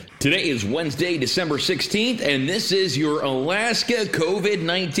Today is Wednesday, December 16th, and this is your Alaska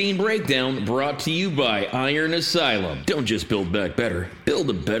COVID-19 breakdown brought to you by Iron Asylum. Don't just build back better,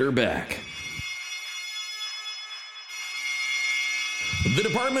 build a better back. The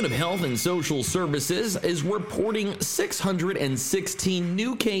Department of Health and Social Services is reporting 616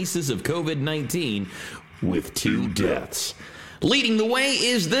 new cases of COVID-19 with 2 deaths. Leading the way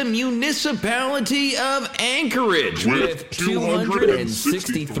is the municipality of Anchorage with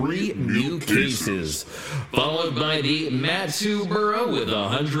 263 new cases, followed by the Mat-Su Borough with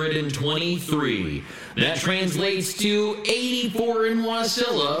 123. That translates to 84 in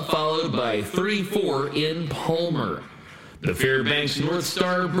Wasilla, followed by 34 in Palmer. The Fairbanks North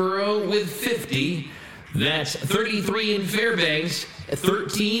Star Borough with 50. That's 33 in Fairbanks,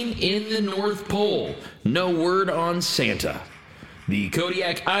 13 in the North Pole. No word on Santa. The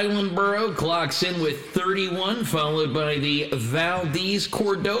Kodiak Island Borough clocks in with 31, followed by the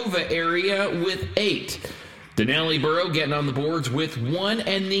Valdez-Cordova area with 8. Denali Borough getting on the boards with 1,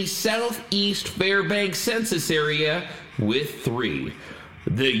 and the Southeast Fairbanks census area with 3.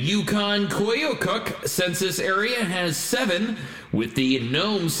 The Yukon-Koyukuk census area has 7, with the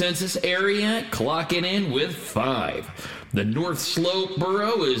Nome census area clocking in with 5. The North Slope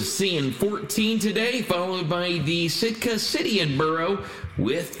Borough is seeing 14 today, followed by the Sitka-Citian Borough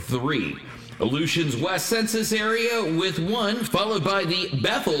with 3. Aleutian's West census area with 1, followed by the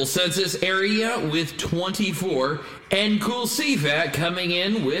Bethel census area with 24, and Cool-Sifat coming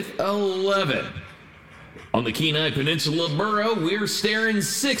in with 11. On the Kenai Peninsula Borough, we're staring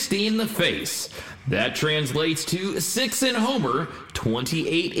 60 in the face. That translates to 6 in Homer,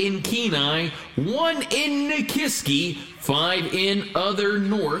 28 in Kenai, 1 in Nikiski, 5 in Other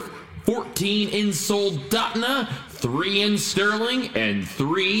North, 14 in Soldotna, 3 in Sterling, and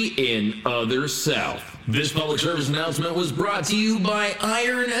 3 in Other South. This public service announcement was brought to you by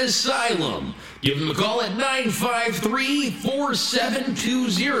Iron Asylum. Give them a call at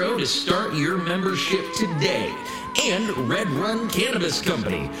 953-4720 to start your membership today. And Red Run Cannabis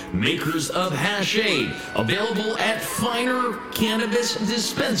Company, makers of Hashade, available at finer cannabis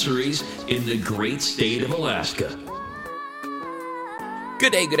dispensaries in the great state of Alaska.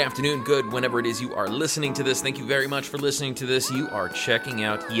 Good day, good afternoon, good whenever it is you are listening to this. Thank you very much for listening to this. You are checking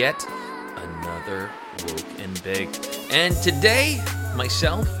out yet another Woke and Baked. And today,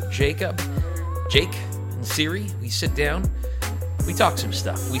 myself, Jake, and Siri, we sit down, we talk some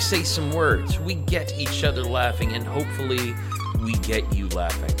stuff, we say some words, we get each other laughing, and hopefully we get you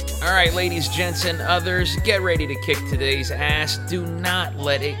laughing. All right, ladies, gents, and others, get ready to kick today's ass. Do not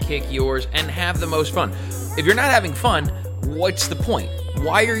let it kick yours, and have the most fun. If you're not having fun, what's the point?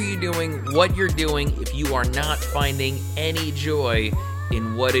 Why are you doing what you're doing if you are not finding any joy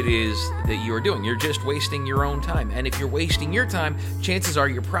in what it is that you're doing? You're just wasting your own time. And if you're wasting your time, chances are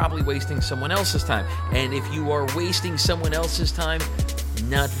you're probably wasting someone else's time. And if you are wasting someone else's time,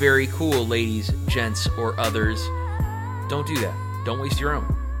 not very cool, ladies, gents, or others. Don't do that. Don't waste your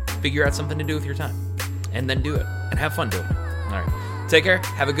own. Figure out something to do with your time. And then do it. And have fun doing it. All right. Take care.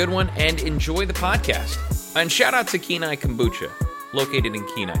 Have a good one. And enjoy the podcast. And shout out to Kenai Kombucha, located in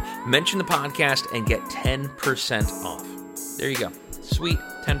Kenai. Mention the podcast and get 10% off. There you go. Sweet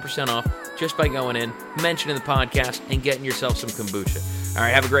 10% off just by going in, mentioning the podcast, and getting yourself some kombucha. All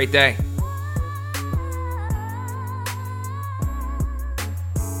right, have a great day.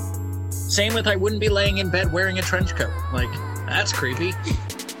 Same with I wouldn't be laying in bed wearing a trench coat. Like, that's creepy.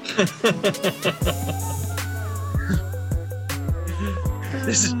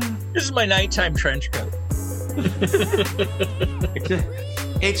 This is my nighttime trench coat.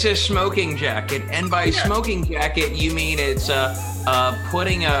 It's a smoking jacket, and by smoking jacket, you mean it's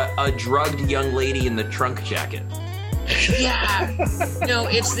putting a drugged young lady in the trunk jacket. Yeah. No,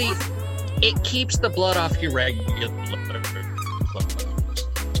 it keeps the blood off your regular clothes.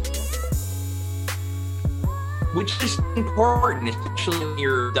 Which is important, especially when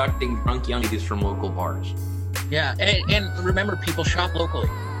you're abducting drunk young ladies from local bars. Yeah, and remember, people shop locally.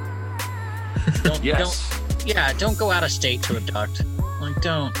 Don't go out of state to abduct. Like,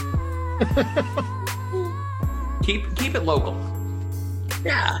 don't. Keep it local.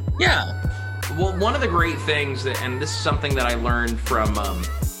 Yeah. Well, one of the great things and this is something that I learned from a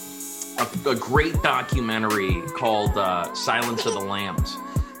great documentary called Silence of the Lambs,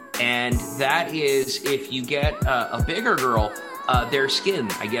 and that is if you get a bigger girl, their skin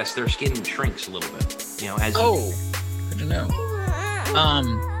shrinks a little bit. You know, as good to know.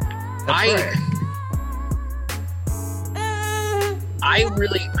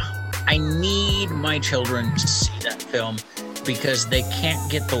 I need my children to see that film because they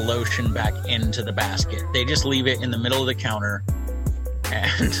can't get the lotion back into the basket. They just leave it in the middle of the counter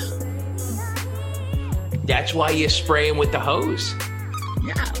And that's why you spray them with the hose.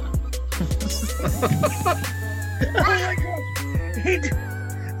 yeah. Oh my God.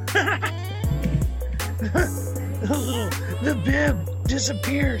 The bib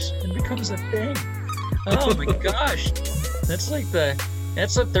disappears and becomes a thing. Oh my gosh. That's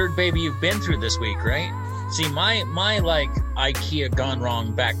the third baby you've been through this week, right? See, my like IKEA gone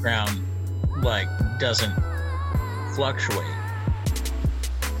wrong background like doesn't fluctuate.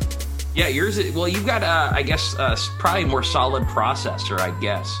 Yeah, yours. Well, you've got, I guess, probably more solid processor, I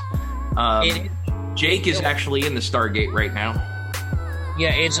guess. Jake is actually in the Stargate right now.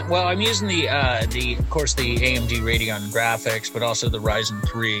 Yeah, I'm using the of course the AMD Radeon graphics, but also the Ryzen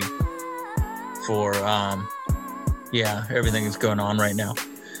 3 for everything that's going on right now,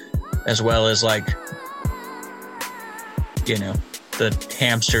 as well as like, you know, the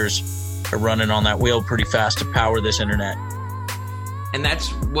hamsters are running on that wheel pretty fast to power this internet. And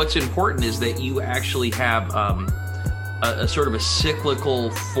that's what's important, is that you actually have a sort of a cyclical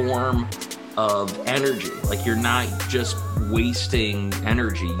form of energy. Like, you're not just wasting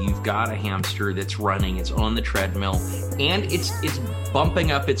energy. You've got a hamster that's running, it's on the treadmill, and it's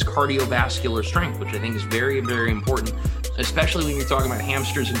bumping up its cardiovascular strength, which I think is very, very important, especially when you're talking about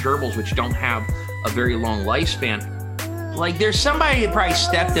hamsters and gerbils, which don't have a very long lifespan. Like, there's somebody that probably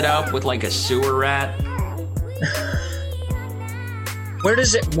stepped it up with like a sewer rat. When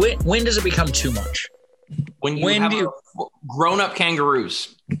does it become too much? When you grown-up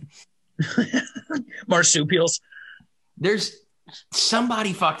kangaroos. Marsupials. There's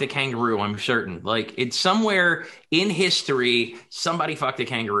somebody fucked a kangaroo, I'm certain. Like, it's somewhere in history, somebody fucked a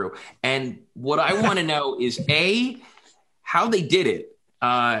kangaroo. And what I want to know is, A, how they did it,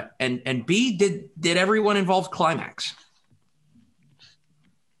 and B, did everyone involved climax?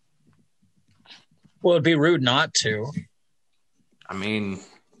 Well, it'd be rude not to. I mean,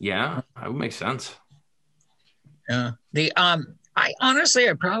 yeah, that would make sense. Yeah. I honestly,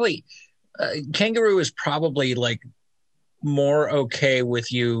 kangaroo is probably like more okay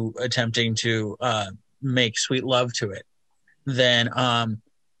with you attempting to make sweet love to it than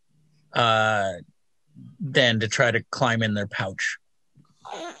to try to climb in their pouch.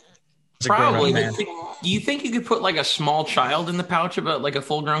 Probably. Do you think you could put like a small child in the pouch of like a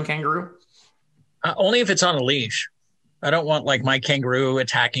full-grown kangaroo? Only if it's on a leash. I don't want like my kangaroo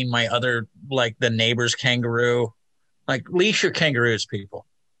attacking my other, like the neighbor's kangaroo. Like, leash your kangaroos, people.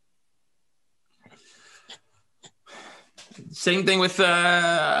 Same thing with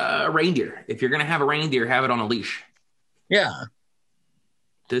a reindeer. If you're going to have a reindeer, have it on a leash. Yeah.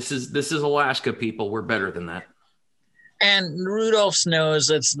 This is Alaska, people. We're better than that. And Rudolph's nose,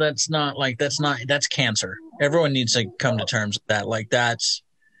 that's cancer. Everyone needs to come to terms with that. Like, that's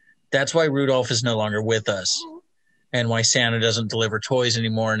why Rudolph is no longer with us, and why Santa doesn't deliver toys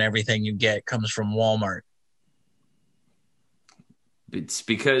anymore, and everything you get comes from Walmart. It's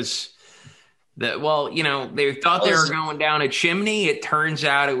because they thought they were going down a chimney. It turns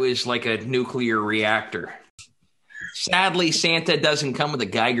out it was like a nuclear reactor. Sadly, Santa doesn't come with a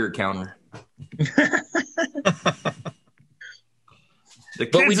Geiger counter. The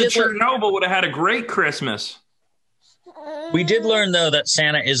kids in Chernobyl would have had a great Christmas. We did learn, though, that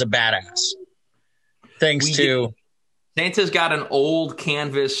Santa is a badass. Santa's got an old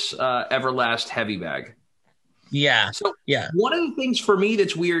canvas Everlast heavy bag. Yeah. So yeah. One of the things for me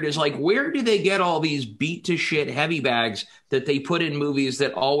that's weird is, like, where do they get all these beat to shit heavy bags that they put in movies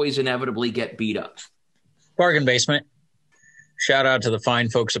that always inevitably get beat up? Bargain Basement. Shout out to the fine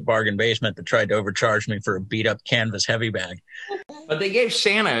folks at Bargain Basement that tried to overcharge me for a beat up canvas heavy bag. But they gave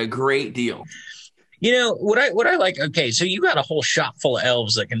Santa a great deal. You know, what I like, okay, so you got a whole shop full of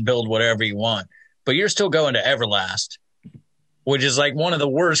elves that can build whatever you want, but you're still going to Everlast, which is like one of the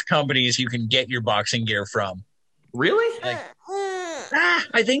worst companies you can get your boxing gear from. Really?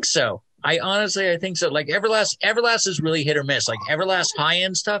 I think so. I think so. Like, Everlast is really hit or miss. Like, Everlast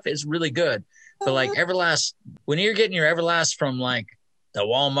high-end stuff is really good. But like Everlast, when you're getting your Everlast from like the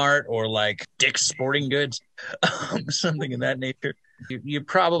Walmart or like Dick's Sporting Goods, something of that nature, you're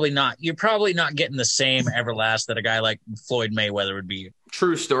probably not getting the same Everlast that a guy like Floyd Mayweather would be.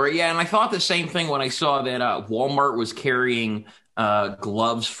 True story. Yeah, and I thought the same thing when I saw that Walmart was carrying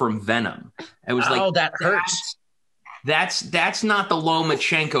gloves from Venom. It was like, that hurts. That's not the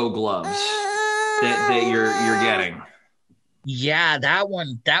Lomachenko gloves that you're getting. Yeah, that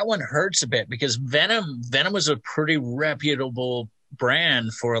one hurts a bit because Venom was a pretty reputable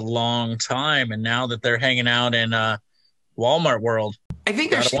brand for a long time, and now that they're hanging out in Walmart world, I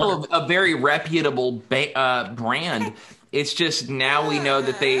think they're still a very reputable brand. It's just now we know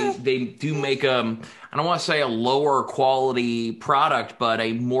that they do make I don't want to say a lower quality product, but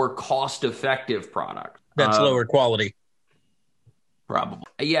a more cost effective product. That's lower quality. Probably.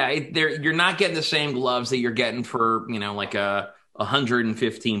 Yeah. You're not getting the same gloves that you're getting for, like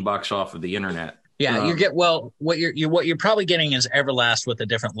 $115 off of the internet. Yeah, what you're probably getting is Everlast with a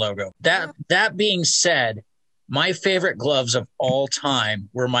different logo. That being said, my favorite gloves of all time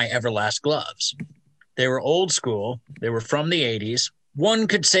were my Everlast gloves. They were old school. They were from the 80s. One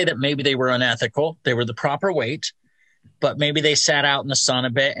could say that maybe they were unethical. They were the proper weight, but maybe they sat out in the sun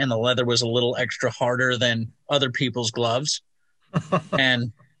a bit and the leather was a little extra harder than other people's gloves.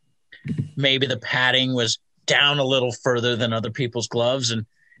 And maybe the padding was down a little further than other people's gloves. And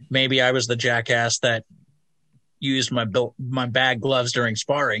maybe I was the jackass that used my bag gloves during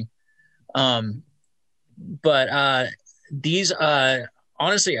sparring. But these,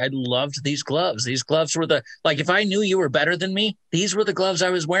 honestly, I loved these gloves. These gloves were if I knew you were better than me, these were the gloves I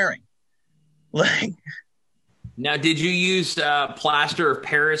was wearing. Now, did you use plaster of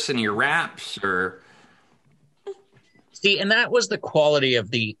Paris in your wraps or? See, and that was the quality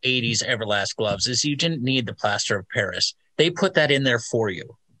of the 80s Everlast gloves is you didn't need the plaster of Paris. They put that in there for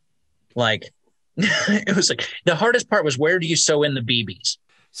you. It was the hardest part was where do you sew in the BBs?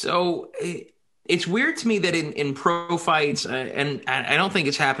 So it's weird to me that in pro fights, and I don't think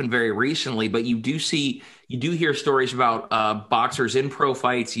it's happened very recently, but you do hear stories about boxers in pro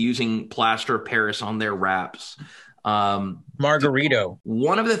fights using plaster of Paris on their wraps. Margarito.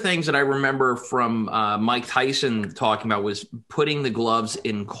 One of the things that I remember from Mike Tyson talking about was putting the gloves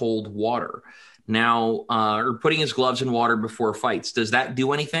in cold water. Now, or putting his gloves in water before fights. Does that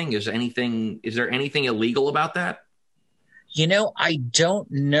do anything? Is there anything illegal about that? I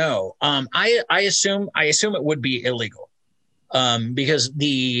don't know. I assume it would be illegal. Because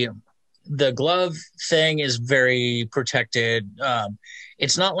the glove thing is very protected.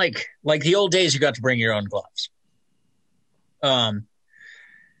 It's not like the old days you got to bring your own gloves.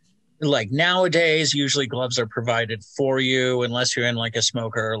 Like nowadays, usually gloves are provided for you unless you're in like a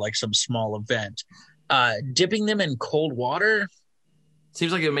smoker or like some small event. Dipping them in cold water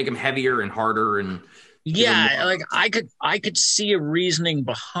seems like it would make them heavier and harder. And yeah, like I could see a reasoning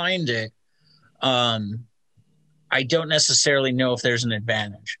behind it. I don't necessarily know if there's an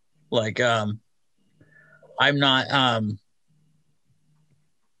advantage. I'm not.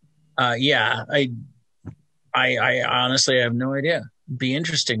 I honestly have no idea. Be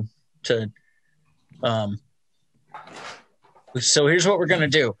interesting to. So here's what we're gonna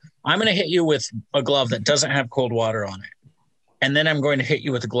do. I'm gonna hit you with a glove that doesn't have cold water on it, and then I'm going to hit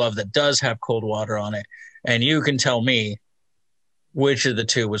you with a glove that does have cold water on it, and you can tell me which of the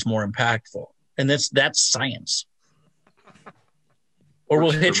two was more impactful. And that's science. Or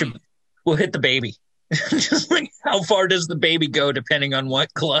we'll hit the baby. Just like how far does the baby go depending on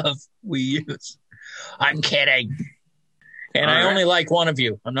what glove we use? I'm kidding. And I only like one of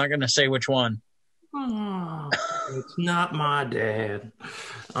you. I'm not going to say which one. Oh, it's not my dad.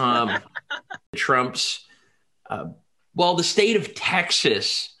 Trump's, the state of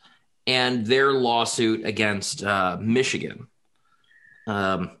Texas and their lawsuit against Michigan.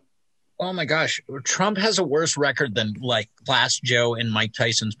 Oh my gosh. Trump has a worse record than like Glass Joe and Mike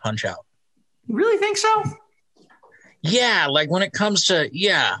Tyson's Punch Out. You really think so? Yeah. Like when it comes to,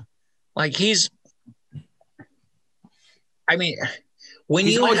 like he's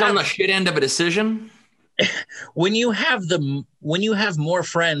always on the shit end of a decision. When you have more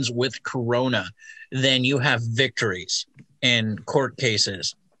friends with Corona than you have victories in court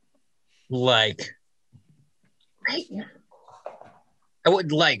cases, by the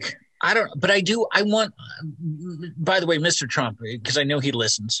way, Mr. Trump, because I know he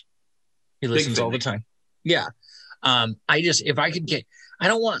listens all the time. Yeah. If I could get, I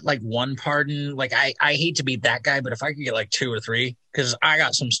don't want like one pardon. Like I hate to be that guy, but if I could get like 2 or 3, because I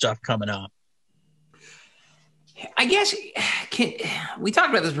got some stuff coming up. I guess, we talked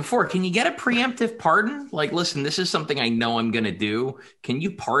about this before. Can you get a preemptive pardon? Like, listen, this is something I know I'm going to do. Can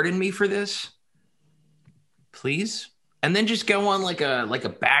you pardon me for this? Please? And then just go on like a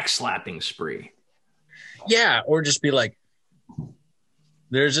backslapping spree. Yeah. Or just be like,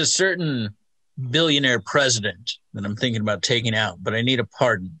 there's a certain billionaire president that I'm thinking about taking out, but I need a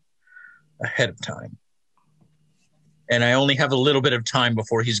pardon ahead of time. And I only have a little bit of time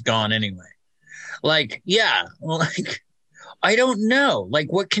before he's gone anyway. I don't know.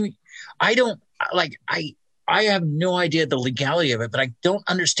 I have no idea the legality of it, but I don't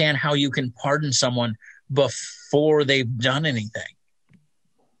understand how you can pardon someone before they've done anything.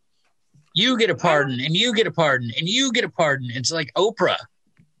 You get a pardon and you get a pardon and you get a pardon. It's like Oprah.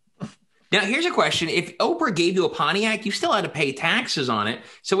 Now, here's a question. If Oprah gave you a Pontiac, you still had to pay taxes on it.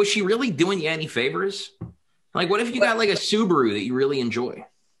 So was she really doing you any favors? Like, what if you got like a Subaru that you really enjoy?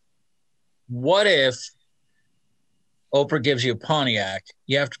 What if Oprah gives you a Pontiac,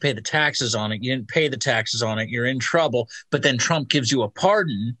 you have to pay the taxes on it. You didn't pay the taxes on it. You're in trouble. But then Trump gives you a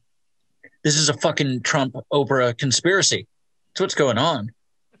pardon. This is a fucking Trump-Oprah conspiracy. That's what's going on.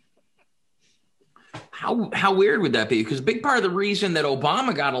 How weird would that be? Because a big part of the reason that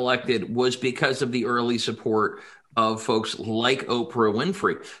Obama got elected was because of the early support of folks like Oprah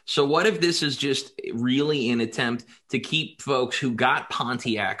Winfrey. So what if this is just really an attempt to keep folks who got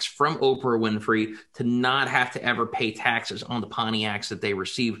Pontiacs from Oprah Winfrey to not have to ever pay taxes on the Pontiacs that they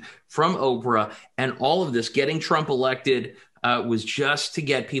received from Oprah? And all of this, getting Trump elected, was just to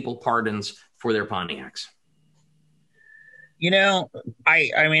get people pardons for their Pontiacs. You know,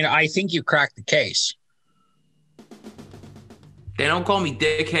 I mean, I think you cracked the case. They don't call me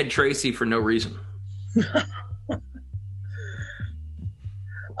Dickhead Tracy for no reason.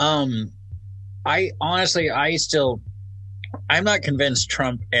 I honestly, I'm not convinced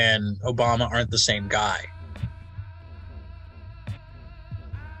Trump and Obama aren't the same guy.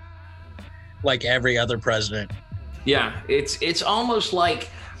 Like every other president. Yeah, it's almost like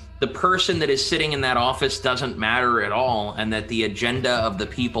the person that is sitting in that office doesn't matter at all, and that the agenda of the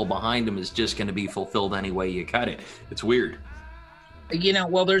people behind him is just going to be fulfilled any way you cut it. It's weird. You know,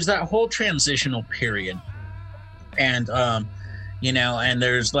 well, there's that whole transitional period, and you know, and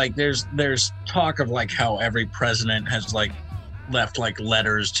there's talk of like how every president has like left like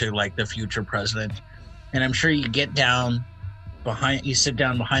letters to like the future president, and I'm sure you sit down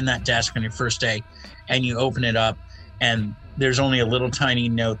behind that desk on your first day, and you open it up, and there's only a little tiny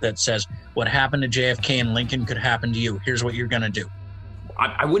note that says, "What happened to JFK and Lincoln could happen to you. Here's what you're gonna do."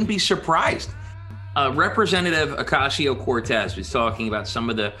 I wouldn't be surprised. Representative Ocasio-Cortez was talking about some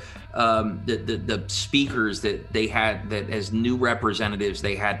of the speakers that they had, that as new representatives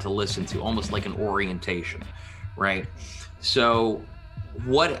they had to listen to, almost like an orientation, right? So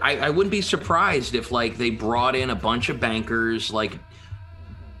I wouldn't be surprised if like they brought in a bunch of bankers, like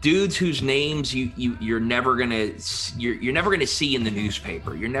dudes whose names you're never gonna see in the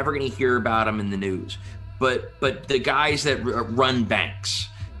newspaper. You're never gonna hear about them in the news. But the guys that run banks,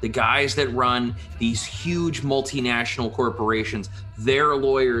 the guys that run these huge multinational corporations, their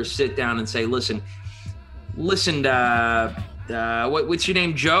lawyers sit down and say, listen, what's your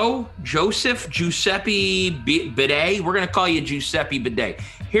name? Giuseppe Bidet? We're going to call you Giuseppe Bidet.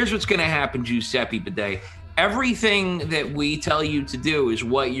 Here's what's going to happen, Giuseppe Bidet. Everything that we tell you to do is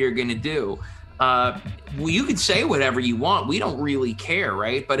what you're going to do. You can say whatever you want. We don't really care,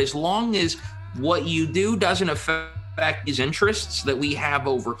 right? But as long as what you do doesn't affect these interests that we have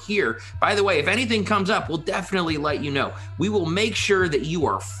over here. By the way, if anything comes up, we'll definitely let you know. We will make sure that you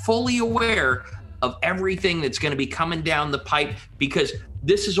are fully aware of everything that's going to be coming down the pipe, because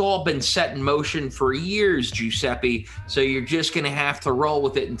this has all been set in motion for years, Giuseppe. So you're just going to have to roll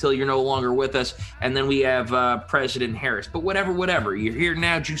with it until you're no longer with us. And then we have President Harris. But whatever. You're here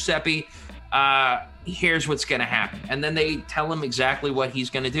now, Giuseppe. Here's what's going to happen. And then they tell him exactly what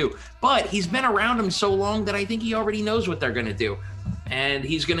he's going to do. But he's been around him so long that I think he already knows what they're going to do. And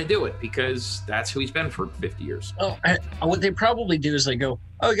he's going to do it because that's who he's been for 50 years. Oh, what they probably do is they go,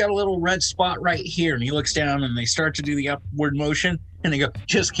 "Oh, you got a little red spot right here." And he looks down and they start to do the upward motion. And they go,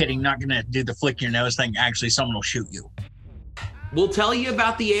 "Just kidding, not going to do the flick your nose thing. Actually, someone will shoot you." We'll tell you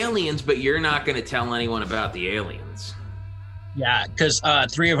about the aliens, but you're not going to tell anyone about the aliens. Yeah, because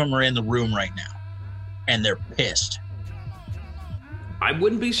 3 of them are in the room right now. And they're pissed. I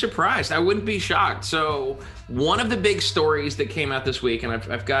wouldn't be surprised. I wouldn't be shocked. So one of the big stories that came out this week, and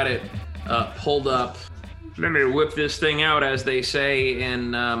I've got it pulled up. Let me whip this thing out, as they say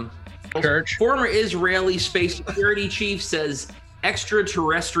in church. Former Israeli space security chief says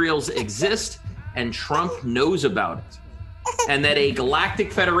extraterrestrials exist and Trump knows about it. And that a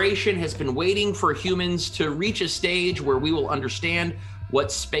galactic federation has been waiting for humans to reach a stage where we will understand what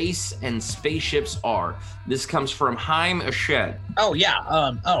space and spaceships are. This comes from Haim Eshed. Oh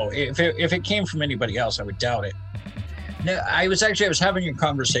yeah. If it came from anybody else, I would doubt it. No, I was having a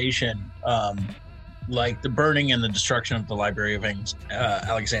conversation, like the burning and the destruction of the Library of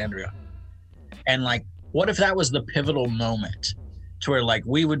Alexandria, and like, what if that was the pivotal moment to where like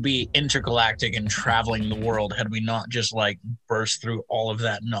we would be intergalactic and traveling the world had we not just like burst through all of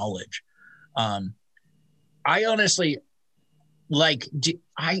that knowledge? I honestly. Like,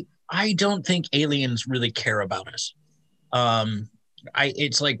 I don't think aliens really care about us.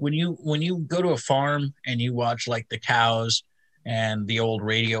 It's like when you go to a farm and you watch like the cows and the old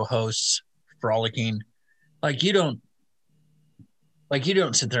radio hosts frolicking, like you don't Like you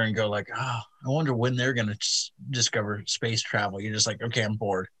don't sit there and go like, oh, I wonder when they're going to discover space travel. You're just like, okay, I'm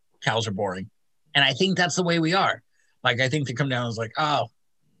bored. Cows are boring. And I think that's the way we are. Like, I think they come down and it's like, oh,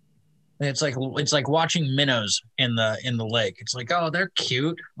 it's like watching minnows in the lake. It's like, oh, they're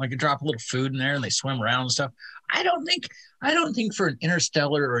cute. Like you drop a little food in there and they swim around and stuff. I don't think for an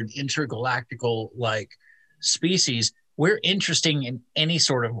interstellar or an intergalactical like species, we're interesting in any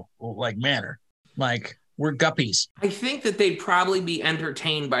sort of like manner. Like we're guppies. I think that they'd probably be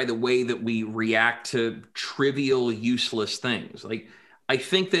entertained by the way that we react to trivial, useless things. Like I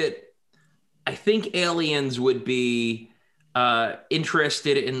think aliens would be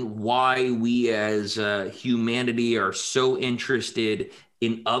interested in why we as humanity are so interested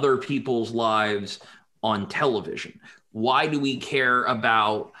in other people's lives on television. Why do we care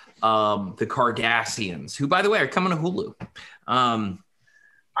about the Kardashians, who, by the way, are coming to Hulu?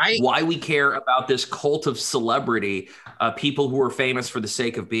 Why we care about this cult of celebrity, people who are famous for the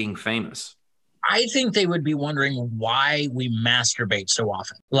sake of being famous. I think they would be wondering why we masturbate so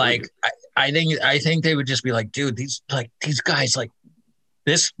often. Like, I think they would just be like, dude, these guys, like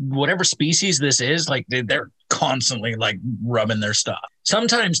this, whatever species this is, like they're constantly like rubbing their stuff.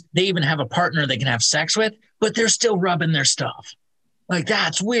 Sometimes they even have a partner they can have sex with, but they're still rubbing their stuff. Like,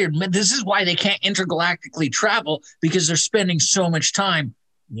 that's weird. This is why they can't intergalactically travel, because they're spending so much time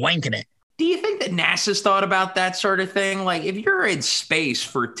wanking it. Do you think that NASA's thought about that sort of thing? Like, if you're in space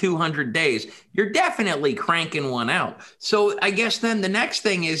for 200 days, you're definitely cranking one out. So I guess then the next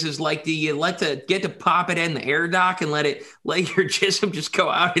thing is like, do you get to pop it in the air dock and let your jism just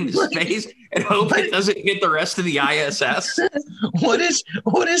go out into space and hope it doesn't hit the rest of the ISS? What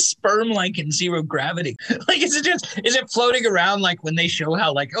is sperm like in zero gravity? Like, is it floating around like when they show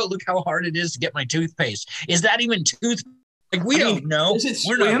how like, oh, look how hard it is to get my toothpaste? Is that even like, we don't know. Does it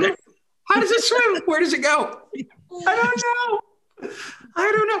swim? How does it swim? Where does it go? I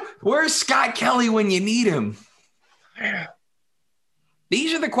don't know. Where's Scott Kelly when you need him?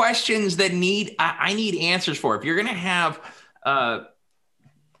 These are the questions that I need answers for. If you're going to have, like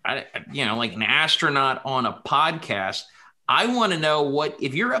an astronaut on a podcast, I want to know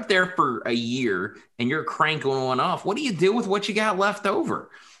if you're up there for a year and you're cranking one off, what do you do with what you got left over?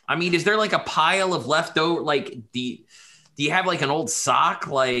 I mean, is there like a pile of leftover, like do you have like an old sock?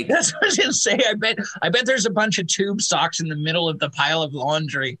 Like, that's what I was gonna say. I bet there's a bunch of tube socks in the middle of the pile of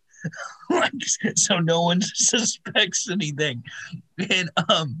laundry, like, so no one suspects anything. And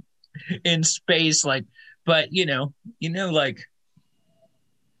in space, like, but like,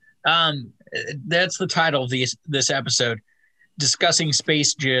 that's the title of this episode: discussing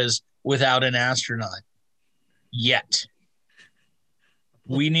space jizz without an astronaut. Yet.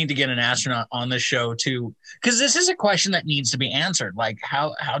 We need to get an astronaut on the show too, because this is a question that needs to be answered. Like,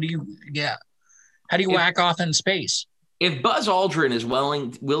 how do you whack off in space? If Buzz Aldrin is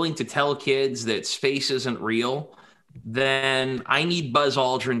willing to tell kids that space isn't real, then I need Buzz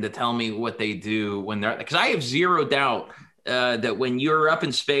Aldrin to tell me what they do when they're, because I have zero doubt that when you're up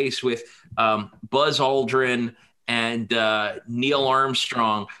in space with Buzz Aldrin and Neil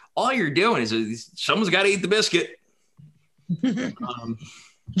Armstrong, all you're doing is someone's got to eat the biscuit.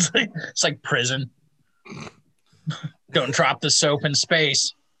 It's like prison. Don't drop the soap in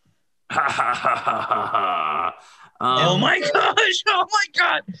space. Oh my gosh! Oh my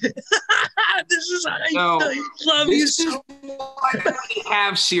god! This is I love you so much. We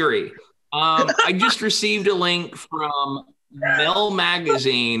have Siri. I just received a link from Mel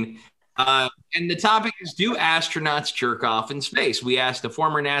Magazine, and the topic is: do astronauts jerk off in space? We asked a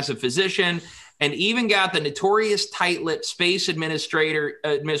former NASA physician, and even got the notorious tight-lipped space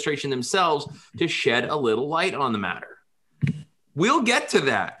administration themselves to shed a little light on the matter. We'll get to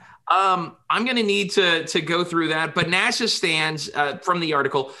that. I'm going to need to go through that, but NASA stands from the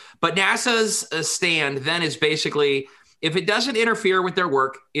article. But NASA's stand then is basically, if it doesn't interfere with their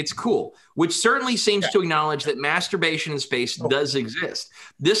work, it's cool, which certainly seems to acknowledge that masturbation in space does exist.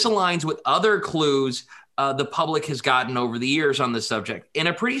 This aligns with other clues the public has gotten over the years on the subject. In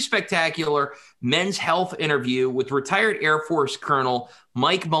a pretty spectacular Men's Health interview with retired Air Force Colonel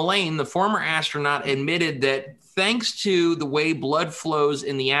Mike Mullane, the former astronaut admitted that thanks to the way blood flows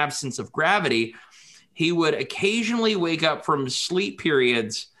in the absence of gravity, he would occasionally wake up from sleep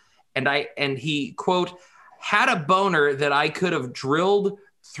periods, and he, quote, had a boner that I could have drilled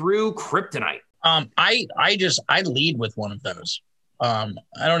through kryptonite. I lead with one of those. I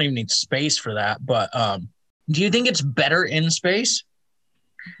don't even need space for that, but do you think it's better in space?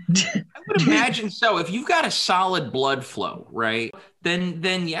 I would imagine so. If you've got a solid blood flow, right,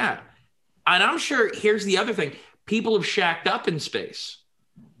 then yeah. And I'm sure, here's the other thing. People have shacked up in space.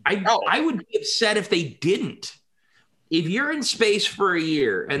 I would be upset if they didn't. if you're in space for a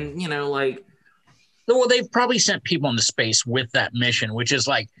year and, like, well, they've probably sent people into space with that mission, which is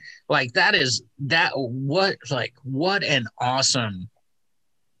what an awesome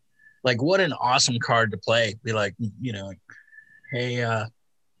card to play. Be like, hey,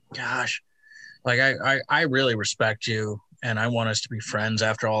 gosh, like I really respect you and I want us to be friends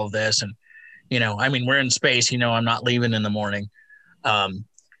after all of this. And, we're in space, I'm not leaving in the morning.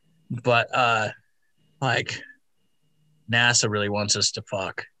 But like NASA really wants us to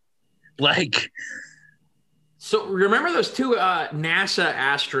fuck. Like, so remember those two NASA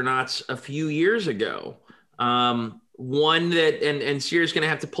astronauts a few years ago? One that, and Sierra's going to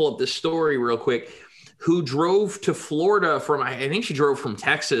have to pull up this story real quick, who drove to Florida from, I think she drove from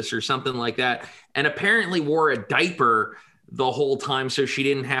Texas or something like that, and apparently wore a diaper the whole time so she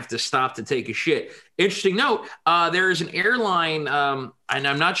didn't have to stop to take a shit. Interesting note, there is an airline, and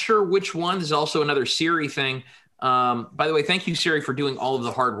I'm not sure which one. There's also another Siri thing. By the way, thank you, Siri, for doing all of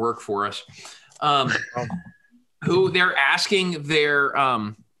the hard work for us. Who they're asking their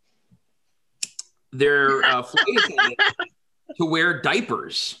flight attendant to wear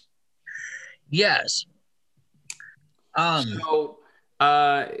diapers. Yes. So,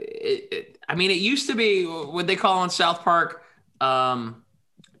 it used to be what they call on South Park,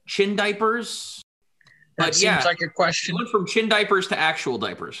 chin diapers. That seems like a question. It went from chin diapers to actual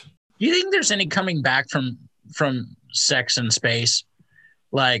diapers. Do you think there's any coming back from sex in space?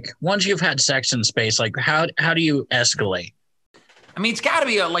 Like, once you've had sex in space, like how do you escalate? It's got to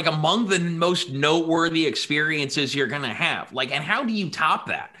be like among the most noteworthy experiences you're going to have. Like, and how do you top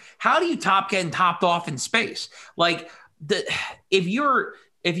that? How do you top getting topped off in space? Like, if you're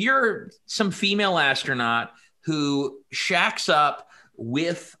some female astronaut who shacks up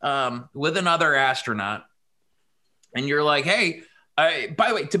with another astronaut, and you're like, hey, by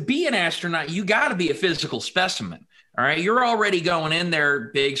the way, to be an astronaut, you got to be a physical specimen. All right, you're already going in there,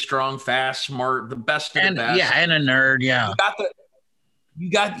 big, strong, fast, smart, the best of the best. Yeah, and a nerd. Yeah,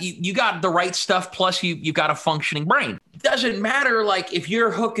 you got the right stuff. Plus, you got a functioning brain. It doesn't matter, like, if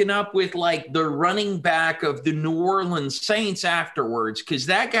you're hooking up with like the running back of the New Orleans Saints afterwards, because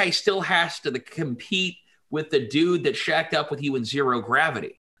that guy still has to compete with the dude that shacked up with you in zero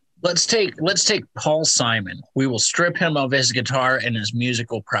gravity. Let's take Paul Simon. We will strip him of his guitar and his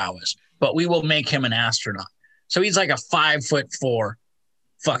musical prowess, but we will make him an astronaut. So he's like a 5'4"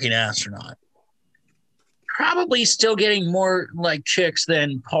 fucking astronaut. Probably still getting more like chicks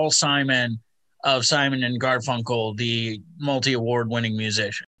than Paul Simon of Simon and Garfunkel, the multi-award winning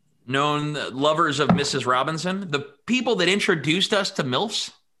musician. Known lovers of Mrs. Robinson, the people that introduced us to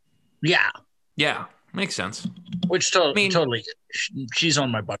MILFs. Yeah, makes sense. Which totally, she's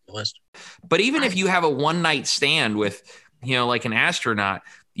on my bucket list. But even if you have a one night stand with, like an astronaut,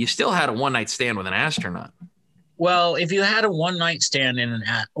 you still had a one night stand with an astronaut. Well, if you had a one night stand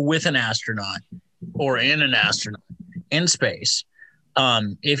with an astronaut or in an astronaut in space,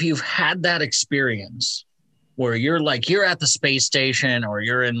 if you've had that experience where you're at the space station or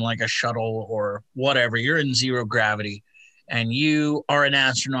you're in like a shuttle or whatever, you're in zero gravity and you are an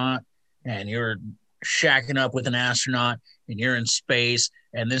astronaut and you're shacking up with an astronaut and you're in space,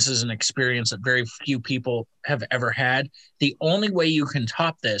 and this is an experience that very few people have ever had. The only way you can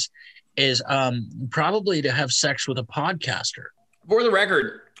top this is probably to have sex with a podcaster. For the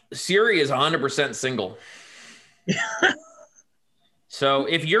record, Siri is 100% single. So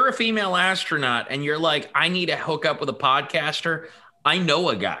if you're a female astronaut and you're like, I need to hook up with a podcaster, I know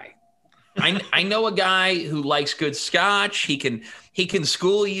a guy. I know a guy who likes good scotch. He can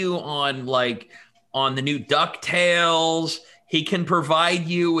school you on the new DuckTales. He can provide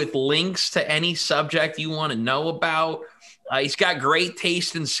you with links to any subject you want to know about. He's got great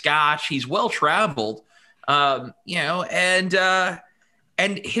taste in scotch. He's well traveled, and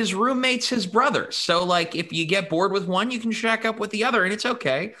his roommate's his brother. So like, if you get bored with one, you can shack up with the other, and it's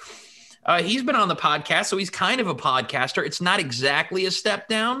okay. He's been on the podcast, so he's kind of a podcaster. It's not exactly a step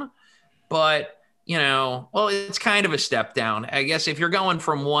down, but it's kind of a step down. I guess if you're going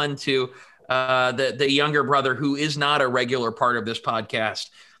from one to the younger brother who is not a regular part of this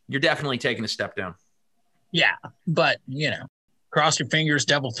podcast, you're definitely taking a step down. Yeah, but cross your fingers,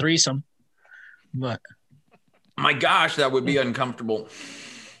 double threesome. But my gosh, that would be uncomfortable.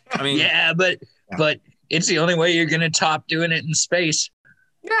 I mean, yeah, but it's the only way you're gonna top doing it in space.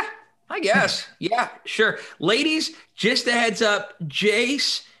 Yeah, I guess. Yeah, sure. Ladies, just a heads up,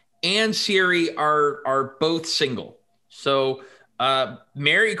 Jace and Siri are both single. So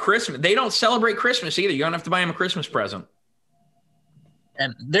Merry Christmas. They don't celebrate Christmas either. You don't have to buy them a Christmas present.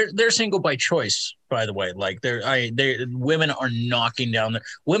 And they're single by choice, by the way. Like women are knocking down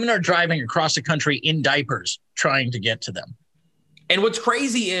women are driving across the country in diapers trying to get to them. And what's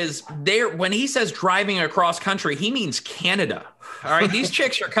crazy is when he says driving across country, he means Canada. All right. These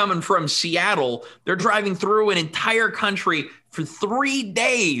chicks are coming from Seattle. They're driving through an entire country for 3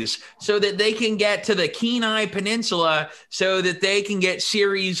 days so that they can get to the Kenai Peninsula so that they can get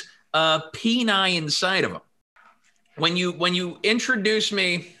Series Kenai inside of them. When you introduce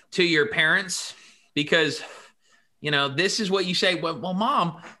me to your parents, because, this is what you say, well,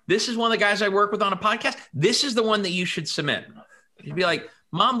 Mom, this is one of the guys I work with on a podcast. This is the one that you should submit. You'd be like,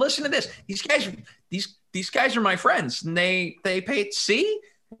 Mom, listen to this. These guys are my friends, and they pay it. See,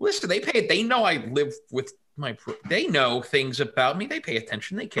 listen, they pay it. They know I live with they know things about me. They pay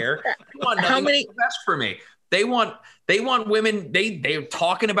attention. They care. They want nothing but the best for me. They want women. They're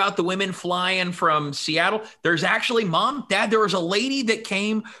talking about the women flying from Seattle. There's actually, Mom, Dad, there was a lady that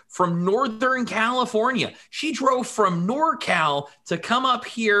came from Northern California. She drove from NorCal to come up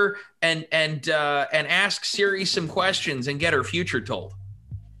here and ask Siri some questions and get her future told.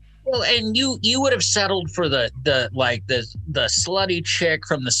 Well, and you would have settled for the slutty chick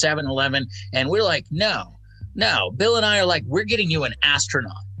from the 7-Eleven, and we're like, no. Bill and I are like, we're getting you an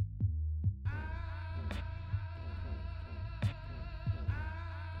astronaut.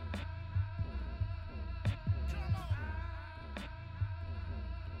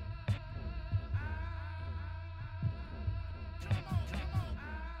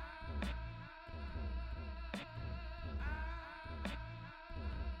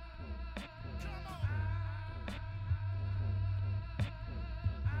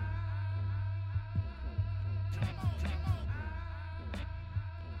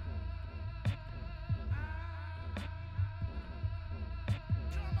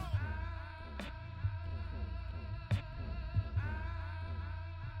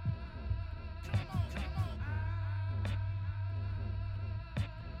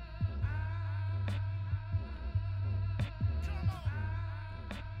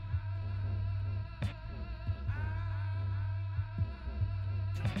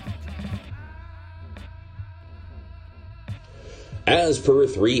 As per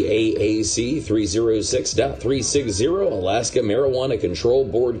 3AAC 306.360, Alaska Marijuana Control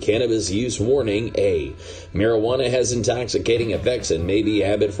Board Cannabis Use Warning: A. Marijuana has intoxicating effects and may be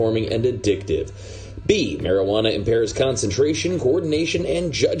habit-forming and addictive. B. Marijuana impairs concentration, coordination,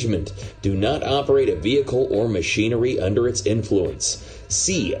 and judgment. Do not operate a vehicle or machinery under its influence.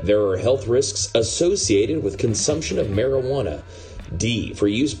 C. There are health risks associated with consumption of marijuana. D. For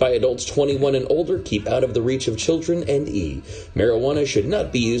use by adults 21 and older, keep out of the reach of children. And E. Marijuana should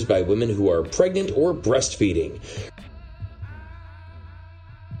not be used by women who are pregnant or breastfeeding.